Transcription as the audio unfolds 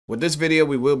With this video,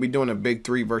 we will be doing a big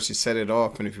 3 versus set it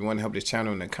off. And if you want to help this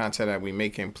channel and the content that we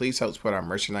making, please help support our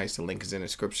merchandise. The link is in the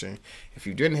description. If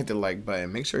you didn't hit the like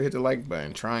button, make sure you hit the like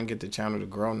button. Try and get the channel to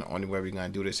grow. And the only way we're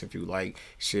going to do this if you like,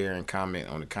 share, and comment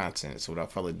on the content. So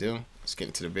without further ado, let's get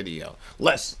into the video.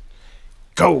 Let's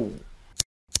go.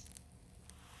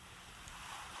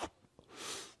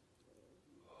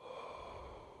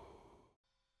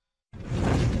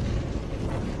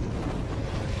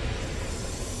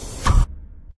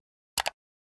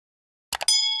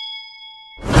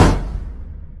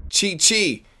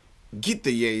 Chi, get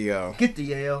the yayo. Get the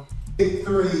yayo. Big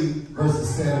 3 versus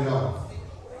set it off.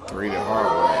 3 the hard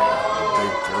way.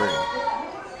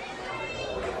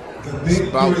 The big 3. It's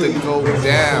about to go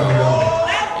down.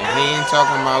 And he ain't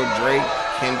talking about Drake,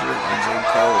 Kendrick, and J.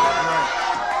 Cole.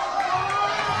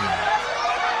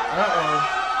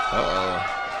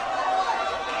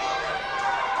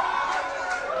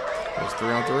 It's 3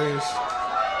 on 3s.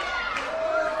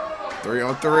 3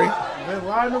 on 3. Been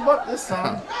lining them up this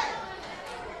time.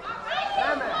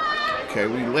 Okay,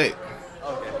 we lit.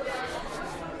 Okay.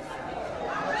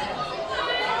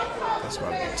 That's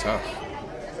about to be tough.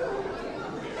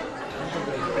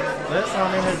 Last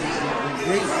time they had the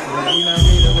gate, you know what I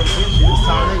mean? They were busy. This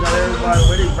time they got everybody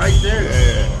ready right there.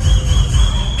 Yeah.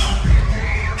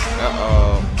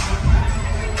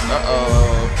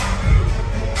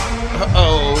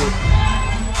 Uh-oh.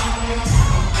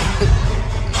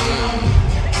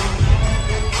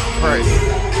 Right.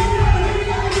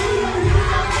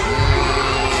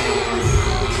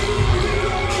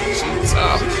 She's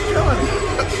tough.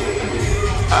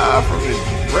 From the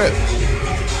rip.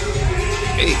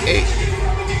 8.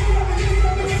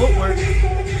 The footwork.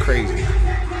 Crazy.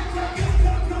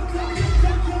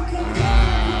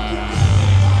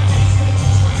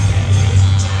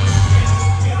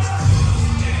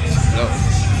 No.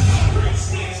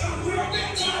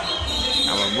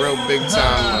 I'm a real big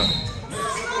time.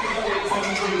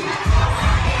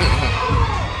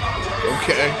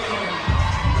 Okay.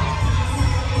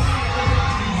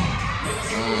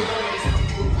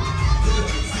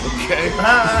 Okay.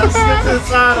 Slip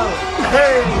inside of it.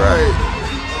 Hey. Right.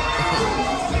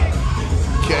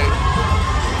 Okay.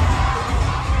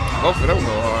 Both of them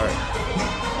go hard.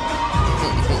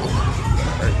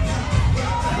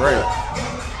 Right.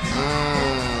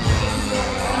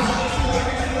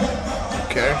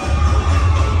 Okay.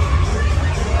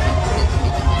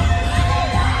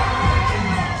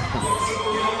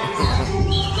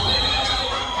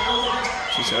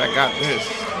 She said, I got this.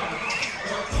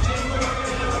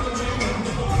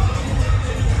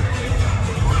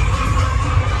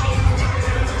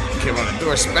 Came on the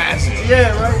door spazzing.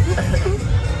 Yeah, right.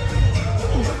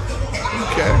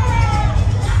 Okay.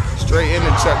 Straight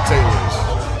into Chuck Taylor's.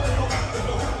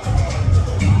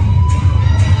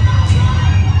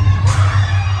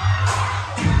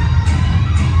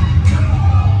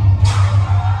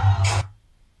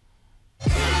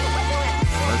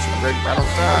 Break right on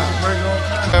time.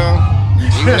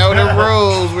 You know the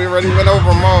rules. We already went over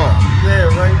them all. Yeah,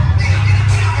 right.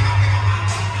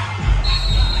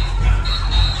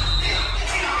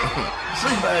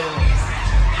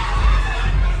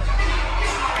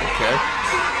 Okay.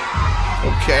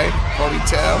 Okay.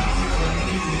 Ponytail.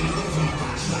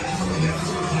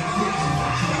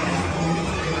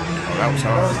 Oh, that was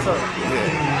hard. Yeah.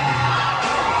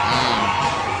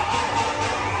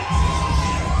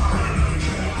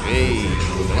 Hey,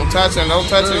 don't touch him. Don't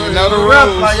touch him. You know the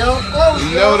rules.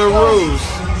 You know the rules.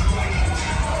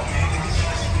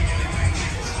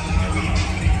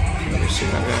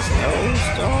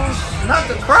 Not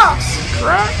the Crocs.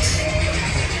 Crocs.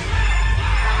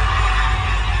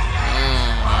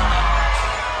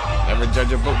 Never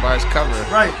judge a book by its cover.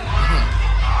 Right.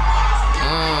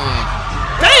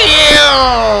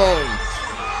 Damn.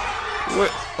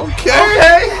 What?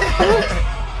 Okay.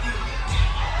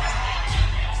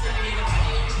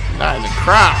 Not in the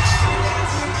Crocs.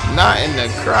 Not in the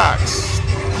Crocs.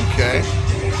 Okay.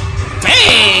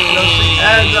 Dang.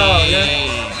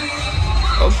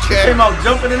 Okay. Came out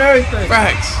jumping and everything.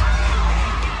 Facts.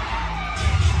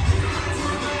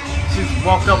 She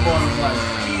walked up on him like,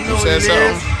 you know what it is?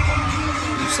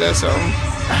 You said something.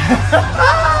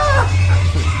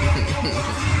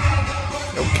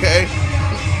 Okay.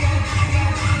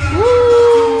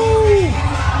 Woo!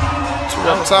 2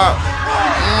 up top.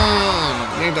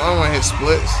 You ain't the only one hit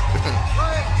splits.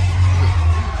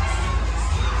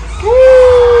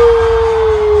 Woo!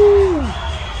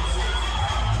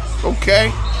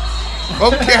 Okay.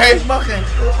 Okay.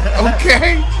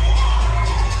 Okay.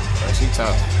 She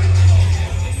tough.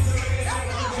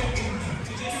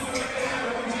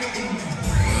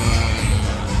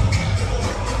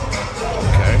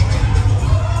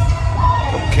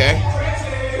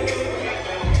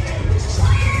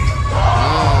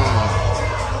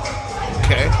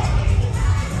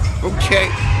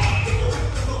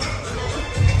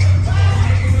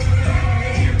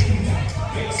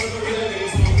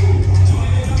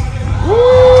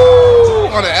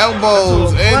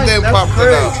 elbows and then That's popped it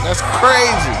crazy. up. That's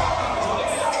crazy.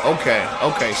 Okay,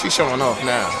 okay, she's showing off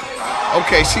now.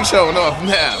 Okay, she's showing off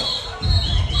now.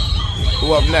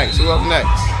 Who up next? Who up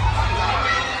next?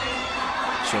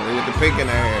 Shorty with the pink in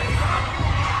her hair.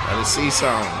 Let us see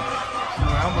some.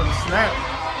 I'm gonna snap.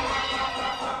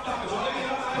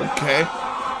 Okay.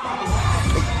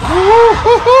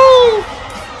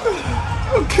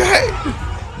 Okay.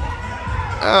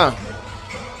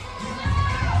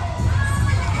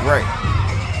 Right.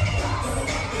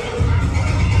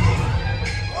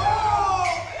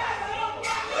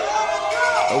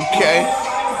 Okay.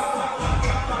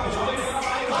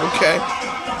 Okay.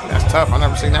 That's tough. I've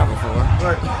never seen that before.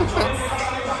 Right.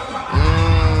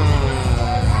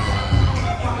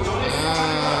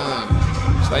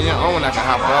 So your own that can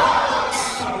hop up.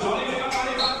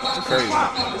 It's crazy.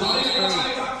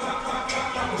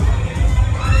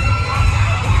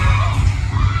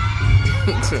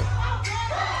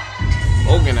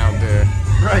 Hogan out there.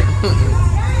 Right.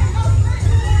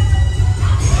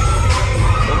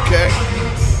 Okay.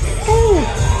 Woo.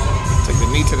 Take the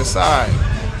knee to the side.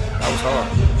 That was hard.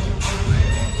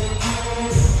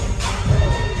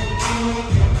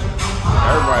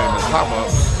 Everybody do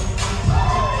pop-ups.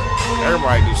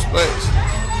 Everybody do splits.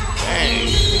 Dang.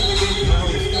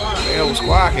 The whole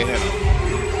squad can hit him.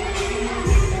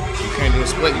 You can't do a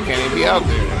split, you can't even be out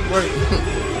there. Right.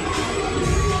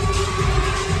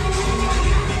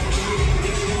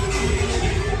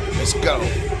 Let's go.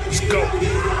 Let's go.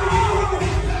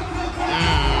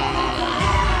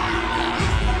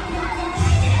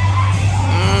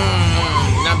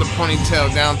 Now the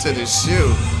ponytail down to the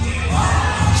shoe.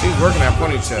 She's working that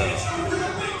ponytail.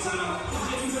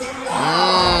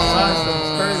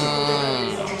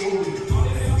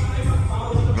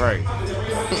 Right.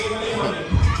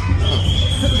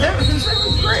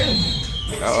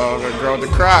 Uh-oh, the girl with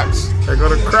the Crocs. There go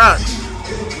the Crocs.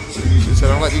 She said,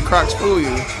 don't let these Crocs fool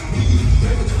you.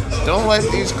 Don't let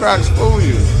these Crocs fool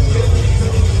you.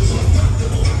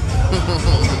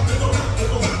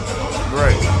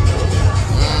 Right.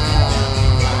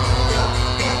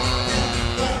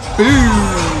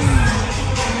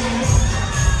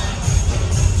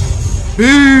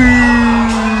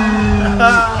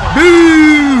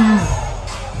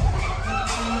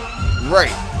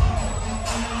 Right.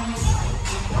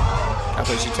 I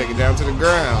thought she'd take it down to the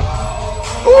ground.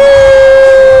 Ooh!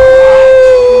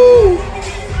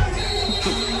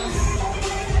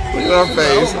 Look at her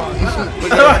face.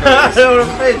 Look at her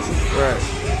face. Right.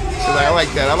 She's like, I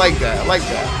like that. I like that. I like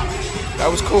that. That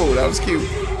was cool. That was cute.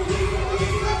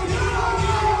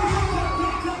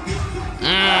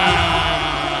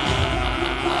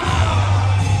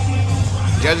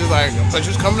 Judge is like, I thought you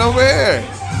was coming over here.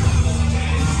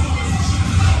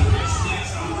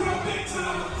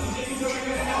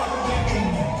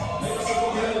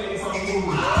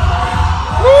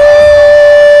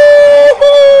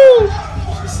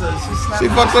 She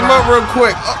fucked him up real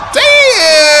quick. Oh,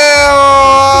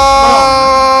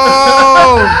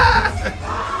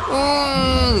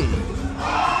 damn!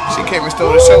 She came and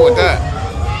stole the show with that.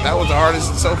 That was the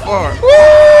hardest so far.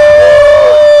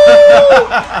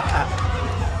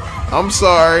 I'm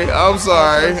sorry. I'm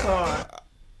sorry.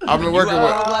 I've been working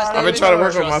with. I've been trying to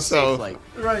work with myself.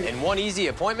 Right. In one easy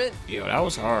appointment, Yo, that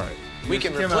was hard. we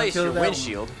can replace your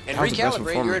windshield and That was the best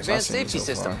recalibrate your performance I've advanced seen safety so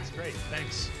system. far. Great,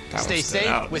 thanks. That Stay was safe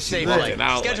out. with She Safe let Light. it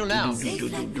out, Schedule now. Hit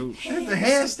the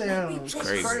handstand. It's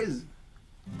crazy. crazy.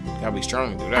 Gotta be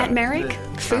strong to do that. At Merrick,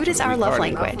 food is our love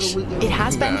language. It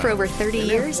has been for over 30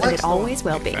 years, and it always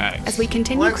will be, as we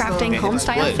continue crafting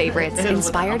home-style favorites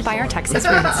inspired by our Texas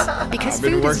roots. Because I've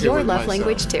been food is working your with love myself.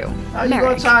 language too. How you gonna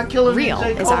Merrick, try and kill him, real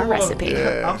J. is our Cole? recipe.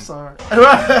 Yeah. I'm sorry.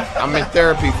 I'm in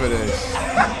therapy for this.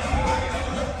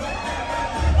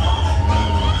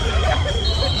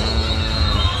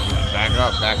 Back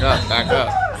up, back up, back up.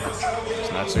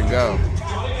 It's not your go.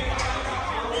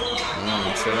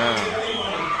 Sit down.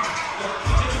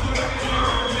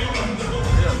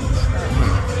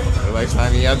 Feel like it's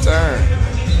time your turn.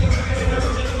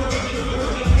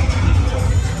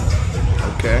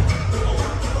 Okay.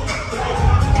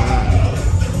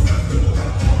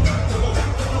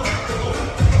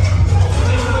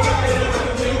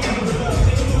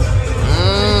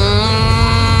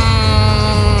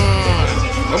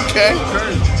 Okay.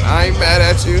 I ain't mad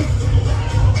at you.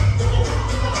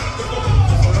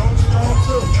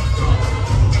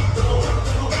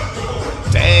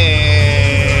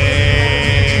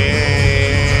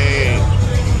 Dang.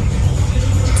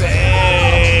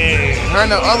 Dang. Her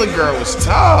and the other girl was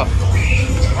tough.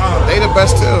 They the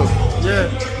best too. Yeah.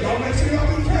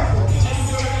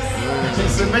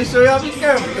 So make sure y'all be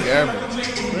careful. Careful.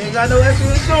 We ain't got no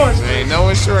extra insurance. There ain't no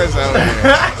insurance out here.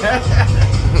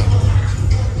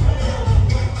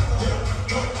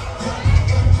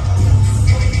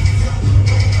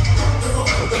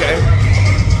 Okay.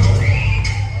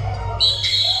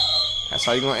 That's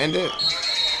how you gonna end it?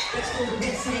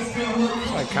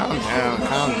 It's like, calm down,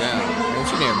 calm down. Man,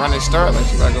 she didn't run and start like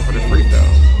she gotta go for the free throw.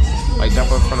 Like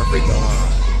jump up from the free throw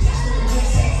line.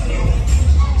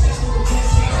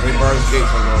 They brought his gates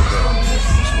a little bit.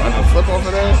 She about to flip off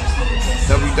of that?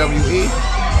 WWE?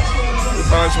 We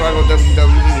probably should go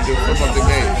WWE to do flip up the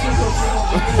gates.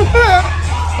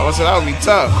 I said that would be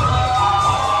tough.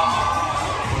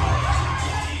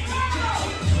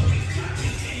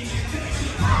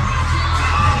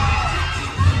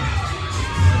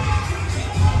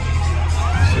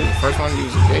 First one to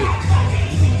use the gate.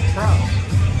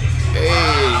 Hey,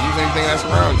 use anything that's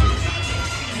around you.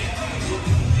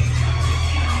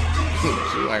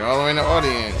 She's like all the way in the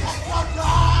audience.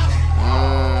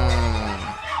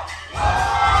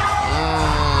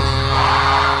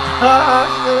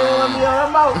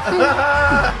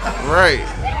 Right.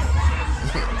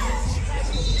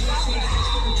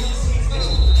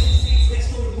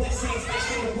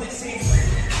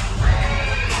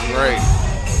 Right.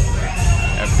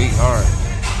 That beat hard.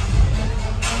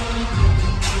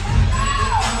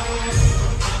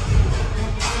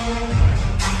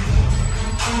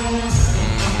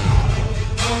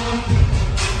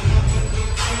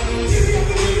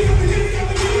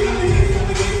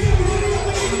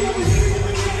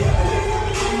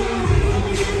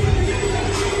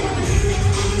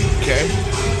 Okay.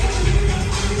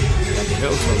 Got the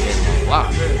hill toe getting a lot.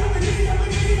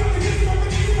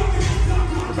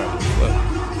 What about the flip?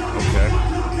 Okay.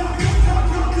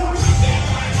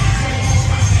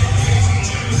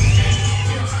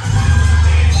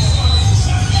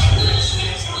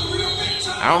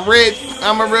 I'm rich.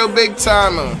 I'm a real big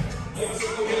timer.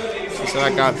 She said,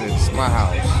 I got this. It's my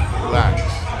house. Relax.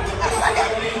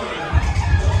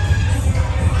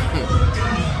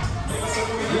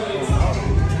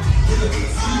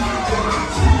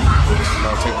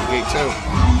 I'll take the gate too.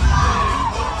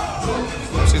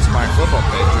 Oh, she's my football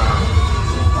play, John.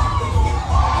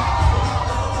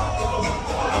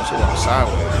 Oh, she walked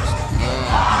sideways.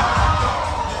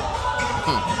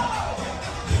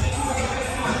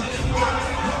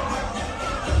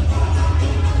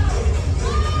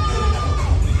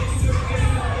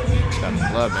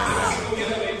 Love it.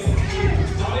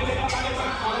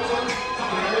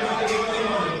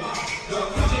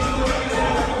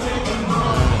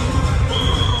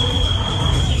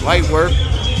 Light work.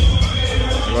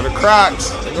 They go to Crocs.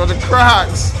 They go to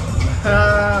Crocs.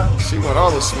 She want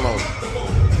all the smoke.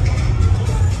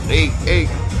 8, 8,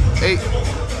 8.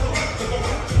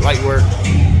 Light work.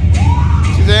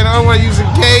 She said, I don't want to use a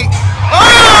gate.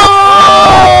 Oh!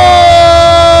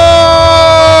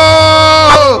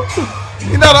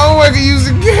 You're not the only one who can use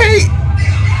the gate.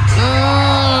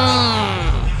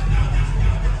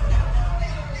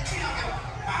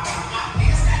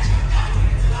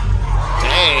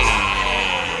 Dang.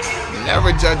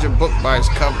 Never judge a book by its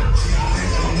cover.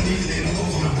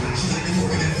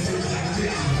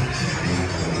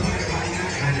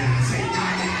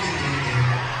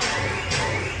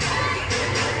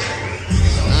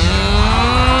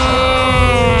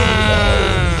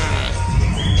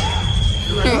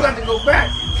 You got to go back.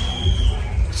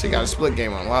 She got a split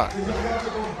game on lock.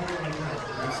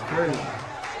 That's crazy.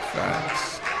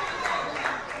 Facts.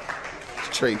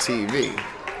 Trade TV.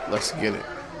 Let's get it.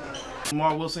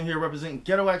 Lamar Wilson here representing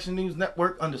Ghetto Action News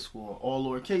Network _ all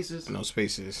lower cases. No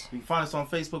spaces. You can find us on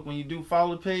Facebook. When you do,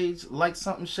 follow the page, like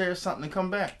something, share something, and come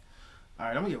back. All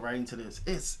right, I'm going to get right into this.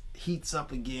 It's heats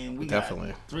up again. We Definitely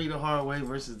got 3 the hard way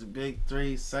versus the big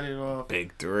 3. Set it off.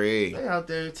 Big 3. They out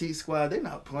there, T-Squad. They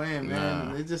not playing, man.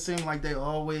 Nah. It just seems like they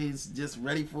always just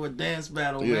ready for a dance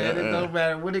battle, Yeah, man. It don't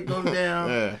matter when it goes down.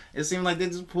 Yeah. It seems like they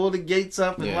just pull the gates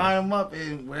up and line them up,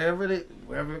 and wherever the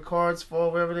cards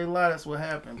fall, wherever they lie, that's what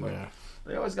happened. But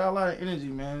they always got a lot of energy,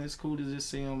 man. It's cool to just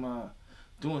see them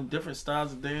doing different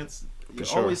styles of dance. You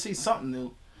always see something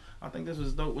new. I think this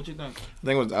was dope. What you think? I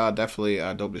think it was definitely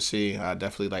dope to see. I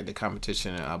definitely like the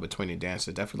competition between the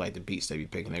dancers. Definitely like the beats they be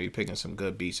picking. They be picking some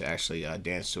good beats to actually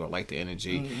dance to. I like the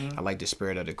energy. I like the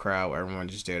spirit of the crowd. Everyone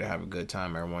just there to have a good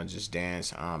time. Everyone just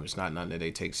dance. It's not nothing that they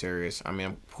take serious. I mean,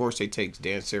 of course they take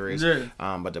dance serious.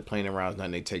 But the playing around is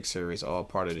nothing they take serious. All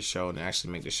part of the show and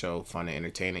actually make the show fun and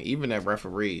entertaining. Even that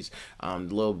referees, the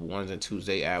little 1s and 2s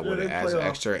they add with it as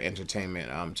extra entertainment.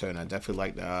 And I definitely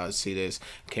like to see this.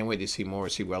 Can't wait to see more.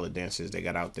 See relevant dances they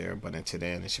got out there. But until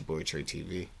then, it's your boy Trey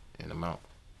TV, and I'm out.